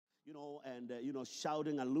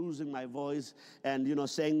shouting and losing my voice and,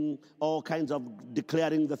 saying all kinds of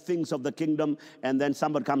declaring the things of the kingdom. And then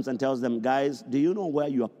somebody comes and tells them, guys, do you know where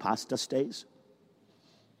your pastor stays?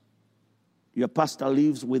 Your pastor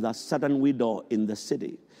lives with a certain widow in the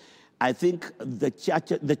city. I think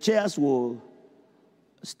the chairs will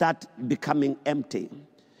start becoming empty.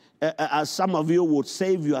 As some of you would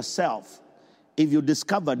save yourself if you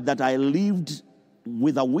discovered that I lived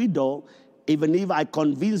with a widow, even if I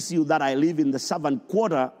convince you that I live in the servant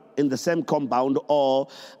quarter in the same compound, or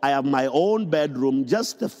I have my own bedroom.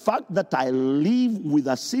 Just the fact that I live with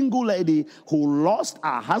a single lady who lost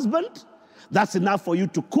her husband, that's enough for you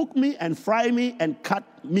to cook me and fry me and cut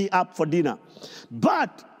me up for dinner.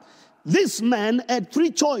 But this man had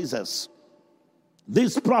three choices.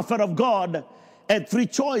 This prophet of God had three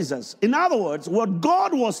choices. In other words, what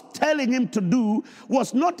God was telling him to do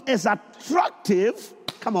was not as attractive.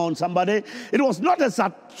 Come on, somebody. It was not as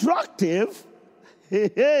attractive.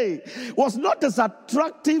 Was not as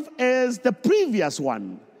attractive as the previous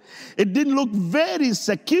one. It didn't look very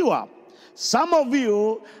secure. Some of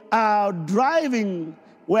you are driving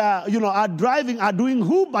are doing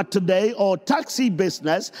Uber today or taxi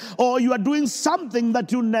business, or you are doing something that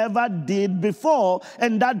you never did before,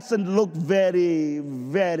 and that doesn't look very,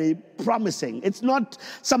 very promising. It's not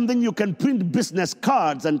something you can print business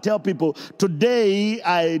cards and tell people, today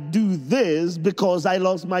I do this because I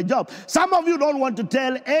lost my job. Some of you don't want to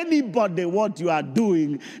tell anybody what you are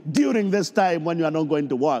doing during this time when you are not going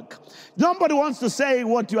to work. Nobody wants to say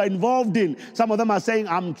what you are involved in. Some of them are saying,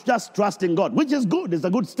 I'm just trusting God, which is good. It's a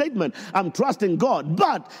good statement. I'm trusting God.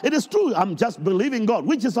 But it is true, I'm just believing God,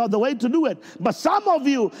 which is the way to do it. But some of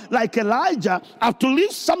you, like Elijah, have to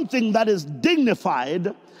live something that is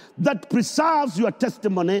dignified, that preserves your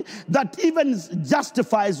testimony, that even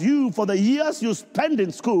justifies you for the years you spend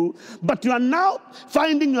in school, but you are now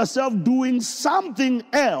finding yourself doing something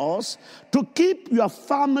else to keep your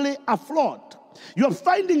family afloat. You're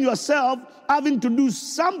finding yourself having to do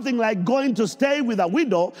something like going to stay with a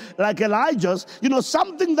widow like Elijah's,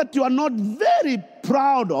 something that you are not very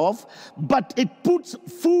proud of, but it puts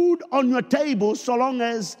food on your table so long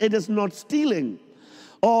as it is not stealing,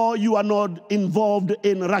 or you are not involved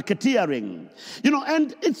in racketeering.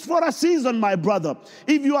 And it's for a season, my brother.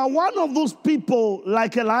 If you are one of those people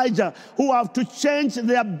like Elijah who have to change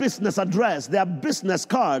their business address, their business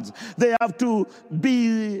cards, they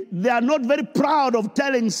are not very proud of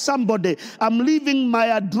telling somebody, I'm leaving my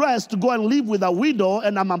address to go and live with a widow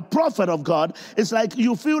and I'm a prophet of God. It's like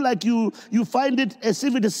you feel like you find it as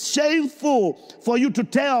if it is shameful for you to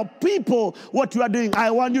tell people what you are doing.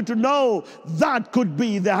 I want you to know that could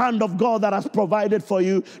be the hand of God that has provided for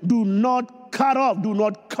you. Do not cut off, do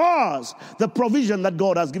not curse the provision that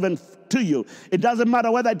God has given to you. It doesn't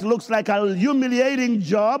matter whether it looks like a humiliating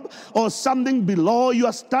job or something below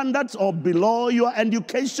your standards or below your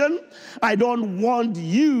education. I don't want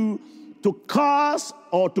you to curse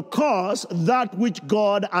or to curse that which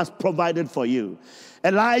God has provided for you.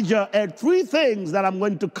 Elijah had three things that I'm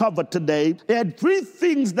going to cover today. He had three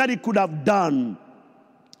things that he could have done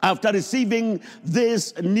after receiving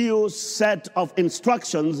this new set of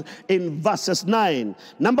instructions in verses 9.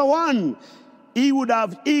 Number one, he had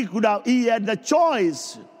the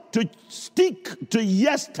choice to stick to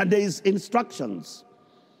yesterday's instructions.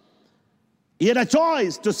 He had a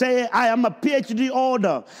choice to say, I am a PhD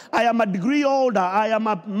holder, I am a degree holder, I am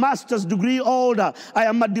a master's degree holder, I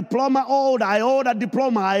am a diploma holder, I hold a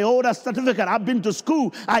diploma, I hold a certificate, I've been to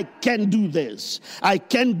school, I can do this. I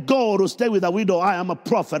can go to stay with a widow, I am a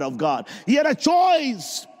prophet of God. He had a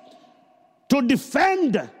choice to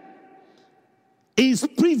defend his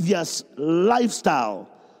previous lifestyle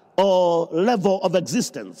or level of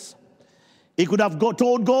existence. He could have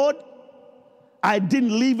told God, I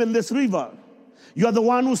didn't live in this river. You are the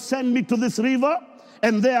one who sent me to this river,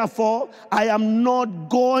 and therefore I am not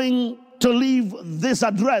going to leave this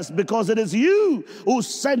address because it is you who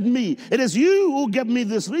sent me. It is you who gave me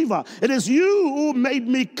this river. It is you who made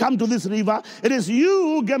me come to this river. It is you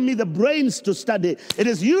who gave me the brains to study. It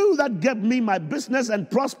is you that gave me my business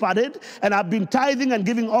and prospered it, and I've been tithing and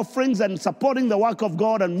giving offerings and supporting the work of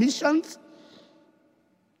God and missions.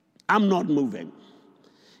 I'm not moving.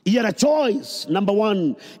 He had a choice. Number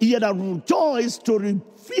one, he had a choice to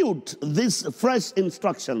refute these fresh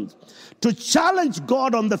instructions, to challenge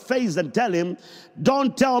God on the face and tell him,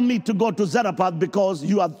 don't tell me to go to Zarephath because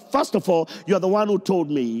you are the one who told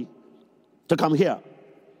me to come here.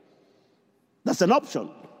 That's an option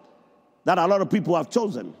that a lot of people have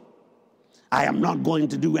chosen. I am not going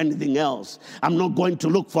to do anything else. I'm not going to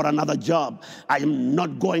look for another job. I'm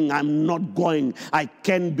not going. I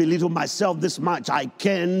can't belittle myself this much. I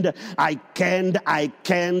can't.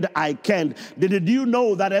 Did you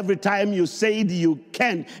know that every time you say you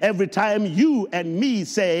can, every time you and me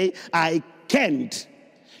say, I can't,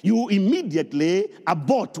 you immediately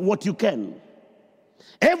abort what you can.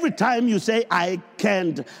 Every time you say, I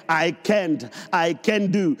can't do, I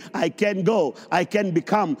can't go, I can't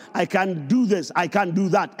become, I can't do this, I can't do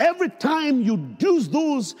that. Every time you use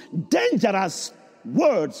those dangerous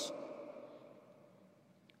words,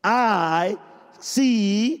 I-C-A-N-T,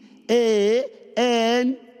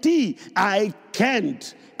 I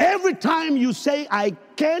can't. Every time you say, I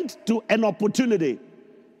can't to an opportunity,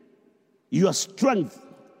 your strength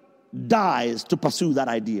dies to pursue that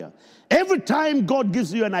idea. Every time God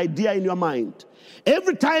gives you an idea in your mind,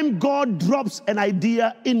 every time God drops an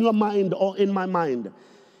idea in your mind or in my mind,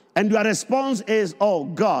 and your response is, oh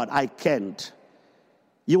God, I can't,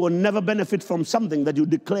 you will never benefit from something that you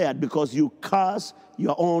declared because you curse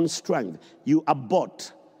your own strength. You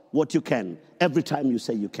abort what you can every time you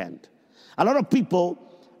say you can't. A lot of people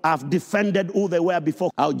have defended who they were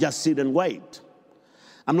before. I'll just sit and wait.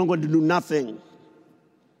 I'm not going to do nothing.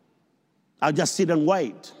 I'll just sit and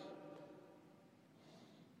wait.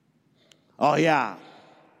 Oh yeah.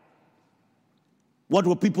 What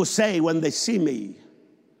will people say when they see me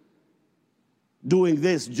doing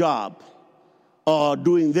this job or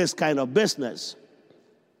doing this kind of business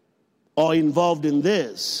or involved in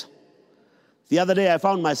this? The other day I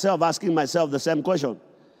found myself asking myself the same question.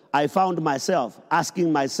 I found myself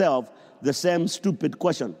asking myself the same stupid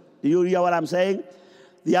question. Do you hear what I'm saying?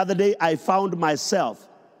 The other day I found myself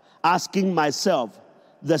asking myself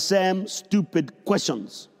the same stupid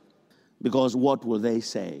questions. Because what will they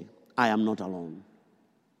say? I am not alone.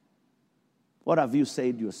 What have you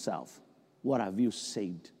said yourself? What have you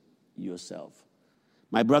said yourself?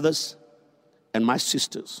 My brothers and my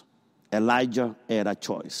sisters, Elijah had a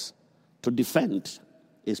choice to defend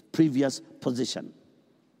his previous position.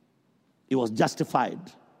 He was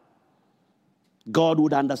justified. God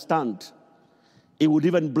would understand. He would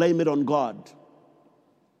even blame it on God.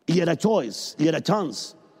 He had a choice. He had a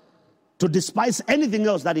chance to despise anything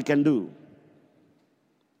else that he can do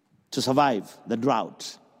to survive the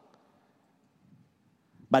drought.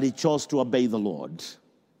 But he chose to obey the Lord.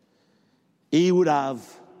 He would have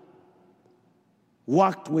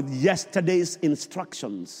worked with yesterday's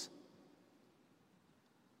instructions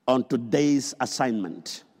on today's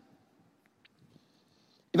assignment.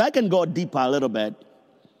 If I can go deeper a little bit,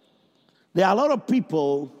 there are a lot of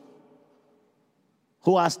people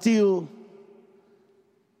who are still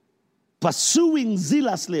pursuing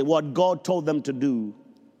zealously what God told them to do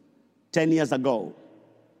 10 years ago,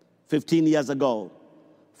 15 years ago,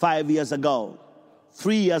 5 years ago,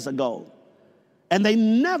 3 years ago. And they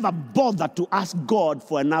never bothered to ask God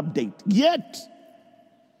for an update. Yet,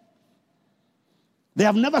 they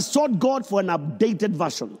have never sought God for an updated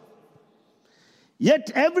version.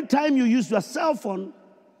 Yet, every time you use your cell phone,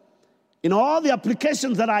 in all the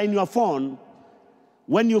applications that are in your phone,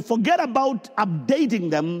 when you forget about updating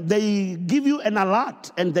them, they give you an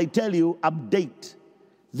alert and they tell you, update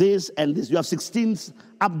this and this. You have 16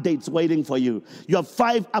 updates waiting for you. You have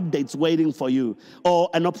 5 updates waiting for you, or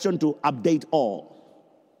an option to update all.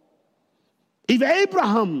 If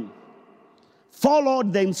Abraham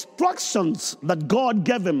followed the instructions that God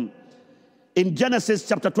gave him in Genesis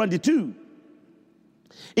chapter 22,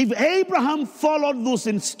 if Abraham followed those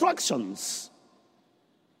instructions,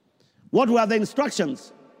 what were the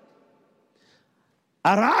instructions?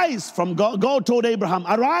 Arise from God. God told Abraham,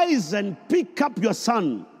 arise and pick up your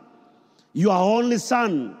son, your only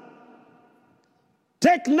son.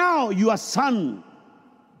 Take now your son,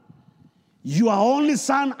 your only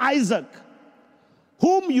son Isaac,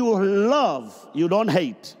 whom you love, you don't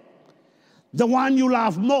hate, the one you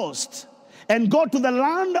love most, and go to the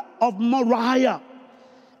land of Moriah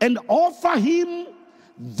and offer him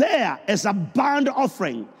there as a burnt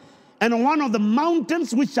offering. And on one of the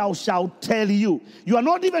mountains which I shall tell you. You are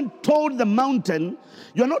not even told the mountain.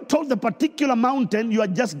 You are not told the particular mountain. You are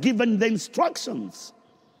just given the instructions.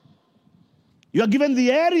 You are given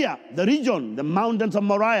the area, the region, the mountains of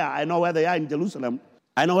Moriah. I know where they are in Jerusalem.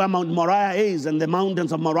 I know where Mount Moriah is, and the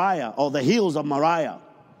mountains of Moriah, or the hills of Moriah.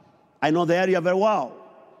 I know the area very well.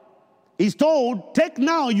 He's told, take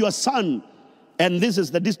now your son. And this is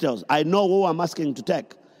the details. I know who I'm asking to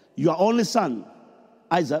take. Your only son,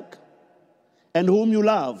 Isaac, and whom you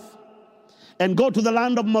love, and go to the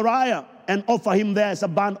land of Moriah and offer him there as a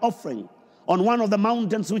burnt offering on one of the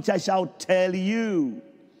mountains which I shall tell you.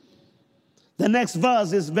 The next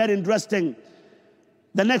verse is very interesting.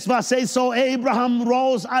 The next verse says, so Abraham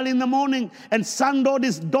rose early in the morning and saddled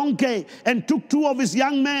his donkey and took 2 of his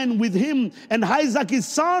young men with him and Isaac his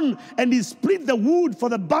son, and he split the wood for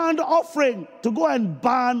the burnt offering to go and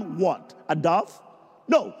burn what? A dove?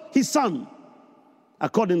 No, his son,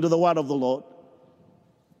 according to the word of the Lord.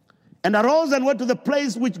 And arose and went to the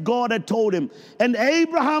place which God had told him. And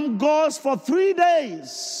Abraham goes for 3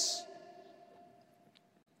 days.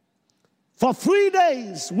 For 3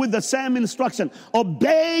 days with the same instruction,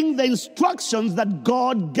 obeying the instructions that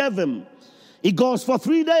God gave him. He goes for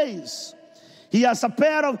 3 days. He has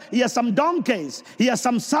some donkeys. He has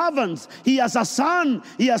some servants. He has a son.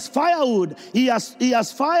 He has firewood. He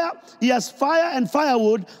has fire and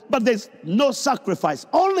firewood, but there's no sacrifice.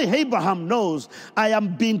 Only Abraham knows, I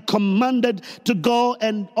am being commanded to go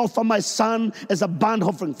and offer my son as a burnt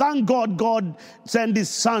offering. Thank God, God sent his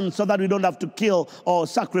son so that we don't have to kill or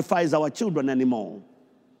sacrifice our children anymore.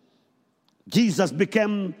 Jesus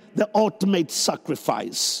became the ultimate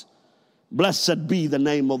sacrifice. Blessed be the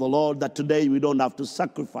name of the Lord, that today we don't have to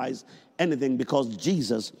sacrifice anything because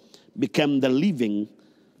Jesus became the living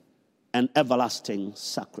and everlasting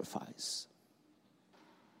sacrifice.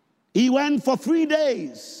 He went for 3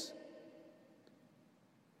 days.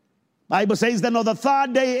 Bible says, then on the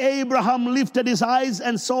 3rd day, Abraham lifted his eyes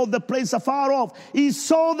and saw the place afar off. He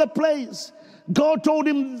saw the place. God told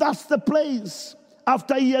him that's the place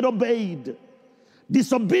after he had obeyed.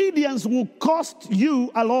 Disobedience will cost you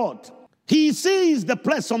a lot. He sees the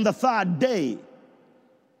place on the 3rd day.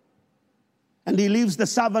 And he leaves the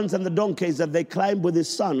servants and the donkeys that they climb with his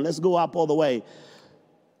son. Let's go up all the way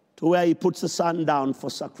to where he puts the son down for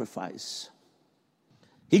sacrifice.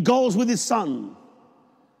 He goes with his son.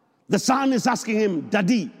 The son is asking him,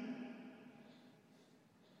 Daddy,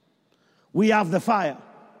 we have the fire.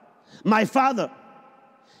 My father,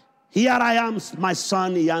 here I am, my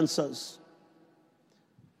son, he answers.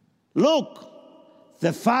 Look,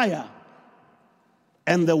 the fire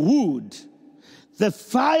and the wood. The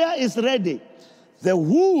fire is ready. The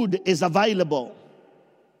wood is available.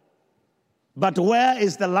 But where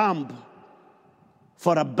is the lamb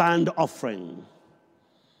for a burnt offering?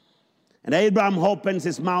 And Abraham opens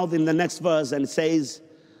his mouth in the next verse and says,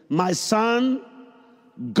 my son,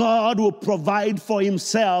 God will provide for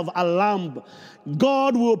himself a lamb.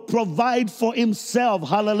 God will provide for himself,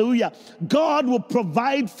 hallelujah. God will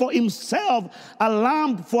provide for himself a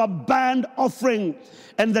lamb for a burnt offering.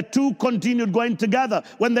 And the two continued going together.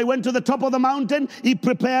 When they went to the top of the mountain, he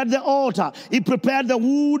prepared the altar. He prepared the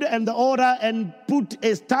wood and the altar and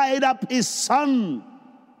tied up his son.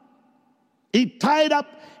 He tied up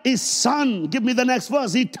his son. Give me the next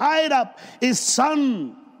verse. He tied up his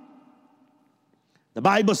son. The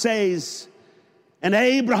Bible says, and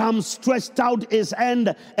Abraham stretched out his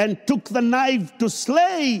hand and took the knife to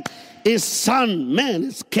slay his son. Man,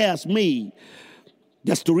 it scares me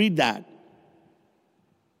just to read that.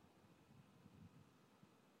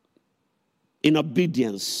 In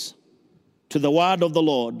obedience to the word of the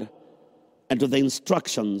Lord and to the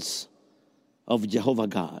instructions of Jehovah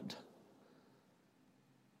God.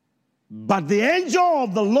 But the angel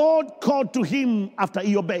of the Lord called to him after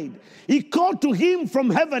he obeyed. He called to him from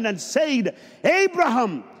heaven and said,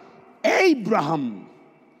 Abraham, Abraham.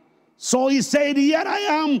 So he said, here I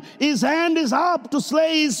am. His hand is up to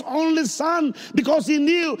slay his only son, because he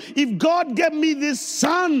knew if God gave me this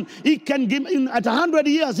son, he can give me, at 100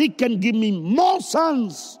 years, he can give me more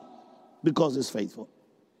sons because he's faithful.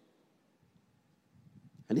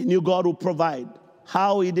 And he knew God would provide.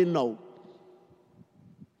 How, he didn't know.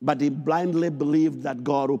 But he blindly believed that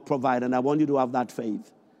God will provide. And I want you to have that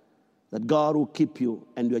faith, that God will keep you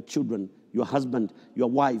and your children, your husband, your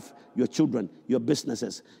wife, your children, your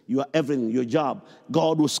businesses, your everything, your job.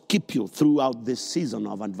 God will keep you throughout this season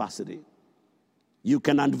of adversity. You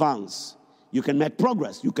can advance. You can make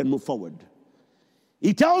progress. You can move forward.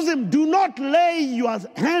 He tells him, do not lay your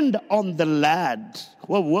hand on the lad.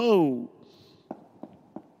 Whoa.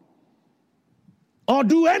 Or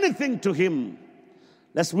do anything to him.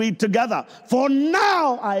 Let's read together. For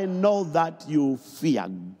now I know that you fear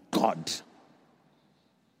God.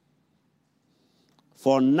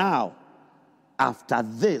 For now, after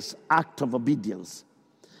this act of obedience,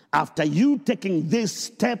 after you taking this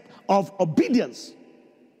step of obedience,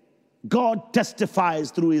 God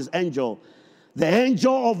testifies through his angel. The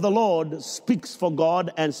angel of the Lord speaks for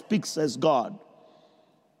God and speaks as God.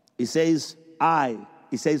 He says,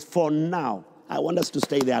 for now. I want us to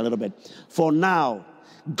stay there a little bit. For now,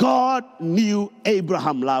 God knew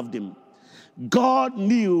Abraham loved him. God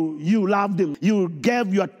knew you loved him. You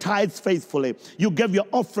gave your tithes faithfully. You gave your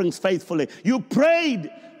offerings faithfully. You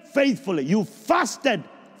prayed faithfully. You fasted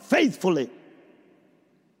faithfully.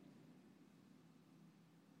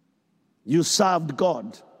 You served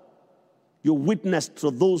God. You witnessed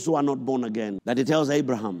to those who are not born again. That he tells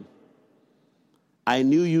Abraham, I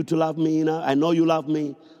knew you to love me, I know you love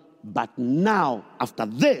me, but now, after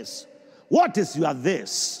this, what is your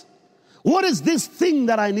this? What is this thing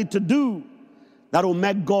that I need to do that will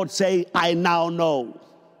make God say, I now know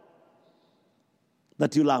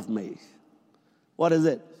that you love me? What is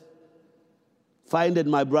it? Find it,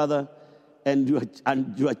 my brother, and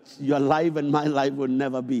your life and my life will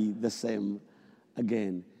never be the same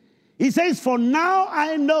again. He says, for now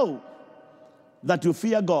I know that you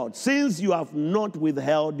fear God, since you have not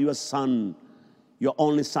withheld your son, your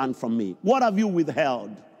only son, from me. What have you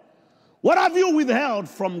withheld? What have you withheld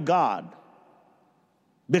from God?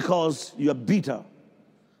 Because you're bitter.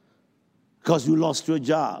 Because you lost your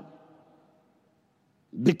job.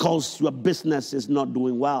 Because your business is not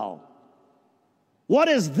doing well. What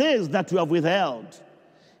is this that you have withheld?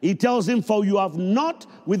 He tells him, for you have not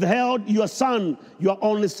withheld your son, your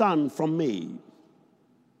only son, from me.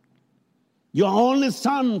 Your only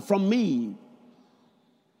son from me.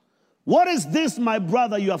 What is this, my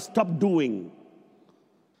brother, you have stopped doing?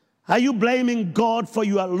 Are you blaming God for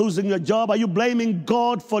you are losing your job? Are you blaming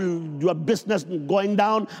God for your business going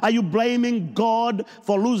down? Are you blaming God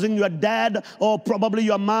for losing your dad, or probably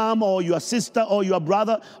your mom, or your sister, or your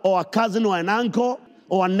brother, or a cousin, or an uncle,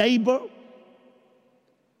 or a neighbor?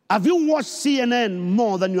 Have you watched CNN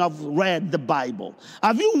more than you have read the Bible?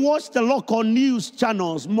 Have you watched the local news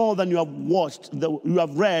channels more than you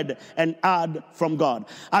have read and heard from God?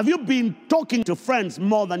 Have you been talking to friends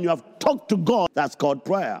more than you have talked to God? That's called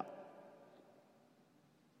prayer.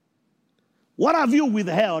 What have you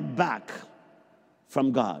withheld back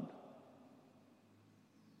from God?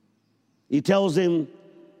 He tells him,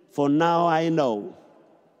 for now I know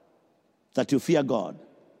that you fear God.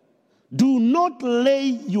 Do not lay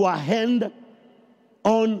your hand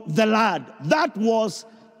on the lad. That was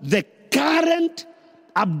the current,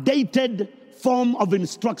 updated form of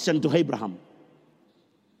instruction to Abraham.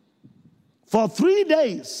 For 3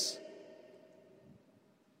 days,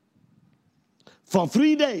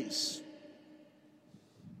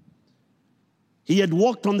 he had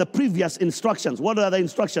walked on the previous instructions. What are the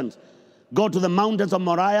instructions? Go to the mountains of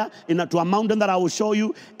Moriah, to a mountain that I will show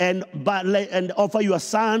you, and offer your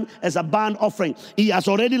son as a burnt offering. He has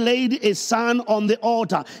already laid his son on the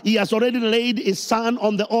altar. He has already laid his son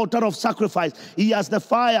on the altar of sacrifice. He has the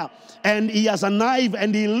fire, and he has a knife,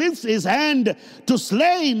 and he lifts his hand to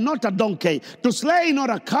slay not a donkey, to slay not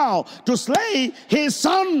a cow, to slay his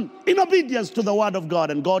son in obedience to the word of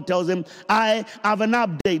God. And God tells him, I have an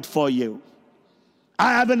update for you.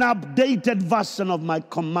 I have an updated version of my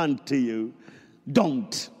command to you.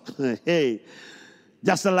 Don't. Hey,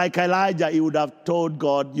 just like Elijah, he would have told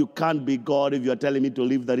God, you can't be God if you're telling me to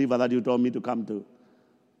leave the river that you told me to come to.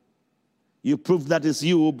 You proved that it's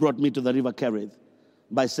you who brought me to the river Kerith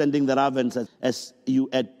by sending the ravens as you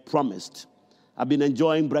had promised. I've been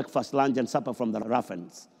enjoying breakfast, lunch, and supper from the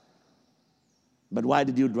ravens. But why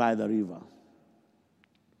did you dry the river?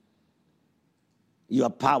 Your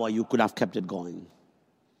power, you could have kept it going.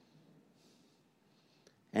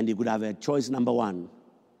 And he could have had choice number one.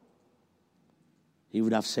 He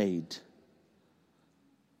would have said,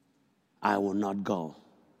 I will not go.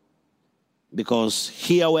 Because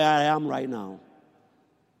here where I am right now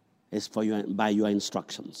is for you, by your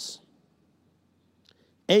instructions.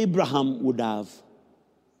 Abraham would have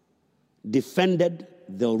defended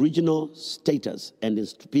the original status and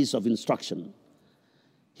his piece of instruction.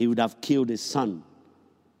 He would have killed his son.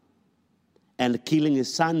 And killing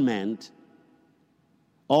his son meant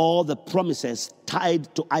all the promises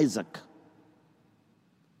tied to Isaac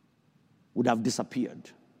would have disappeared.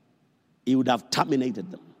 He would have terminated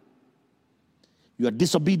them. You are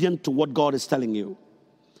disobedient to what God is telling you.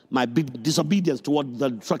 My big disobedience to what the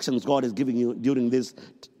instructions God is giving you during this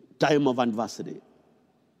time of adversity.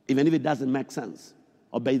 Even if it doesn't make sense,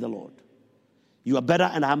 obey the Lord. You are better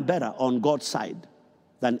and I'm better on God's side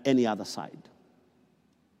than any other side.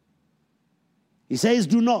 He says,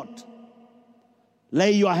 do not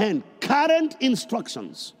lay your hand. Current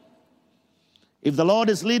instructions. If the Lord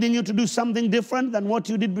is leading you to do something different than what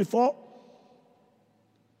you did before,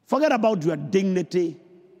 forget about your dignity.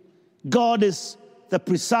 God is the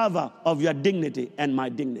preserver of your dignity and my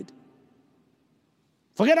dignity.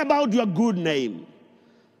 Forget about your good name.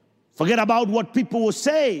 Forget about what people will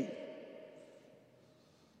say.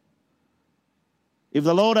 If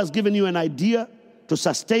the Lord has given you an idea to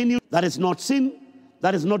sustain you, that is not sin,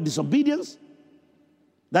 that is not disobedience,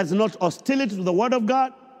 that is not hostility to the word of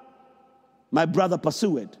God, my brother,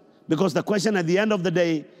 pursue it. Because the question at the end of the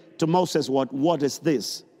day to Moses, what is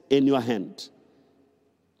this in your hand?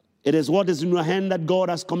 It is what is in your hand that God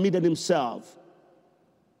has committed himself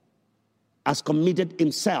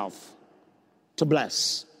to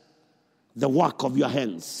bless the work of your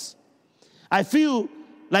hands. I feel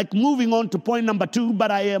like moving on to point number 2, but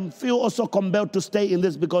I feel also compelled to stay in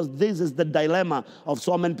this because this is the dilemma of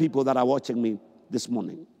so many people that are watching me this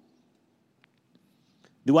morning.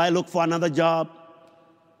 Do I look for another job?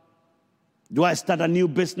 Do I start a new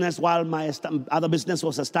business while my other business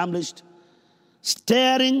was established?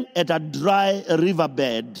 Staring at a dry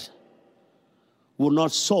riverbed will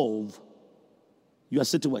not solve your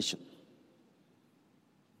situation.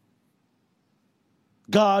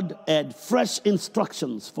 God had fresh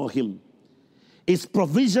instructions for him. His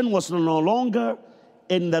provision was no longer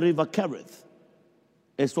in the river Kerith.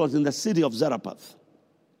 It was in the city of Zarephath.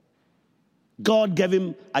 God gave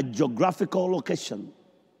him a geographical location.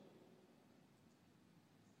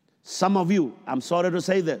 Some of you, I'm sorry to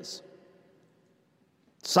say this,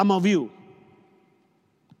 some of you,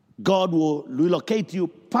 God will relocate you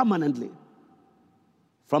permanently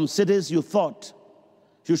from cities you thought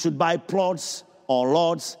you should buy plots or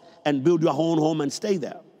lots and build your own home and stay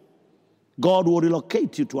there. God will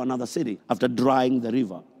relocate you to another city after drying the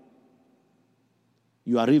river.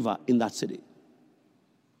 Your river in that city.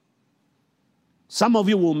 Some of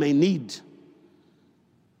you may need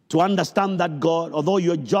to understand that God, although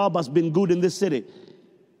your job has been good in this city,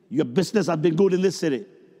 your business has been good in this city,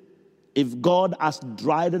 if God has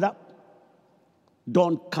dried it up,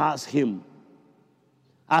 don't curse him.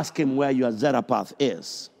 Ask him where your Zarephath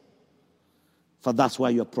is, for that's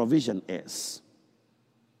where your provision is.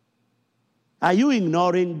 Are you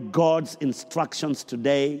ignoring God's instructions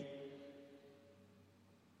today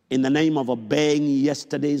in the name of obeying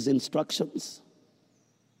yesterday's instructions?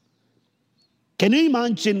 Can you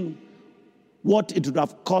imagine what it would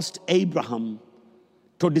have cost Abraham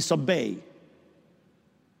to disobey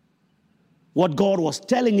what God was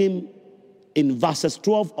telling him in verses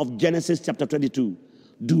 12 of Genesis chapter 22?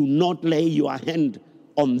 Do not lay your hand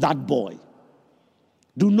on that boy.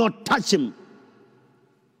 Do not touch him.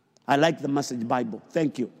 I like the Message Bible.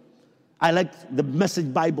 Thank you. I like the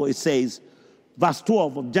Message Bible. It says, verse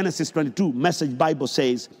 12 of Genesis 22, Message Bible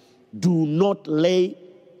says, do not lay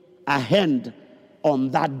a hand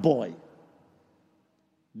on that boy.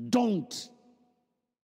 Don't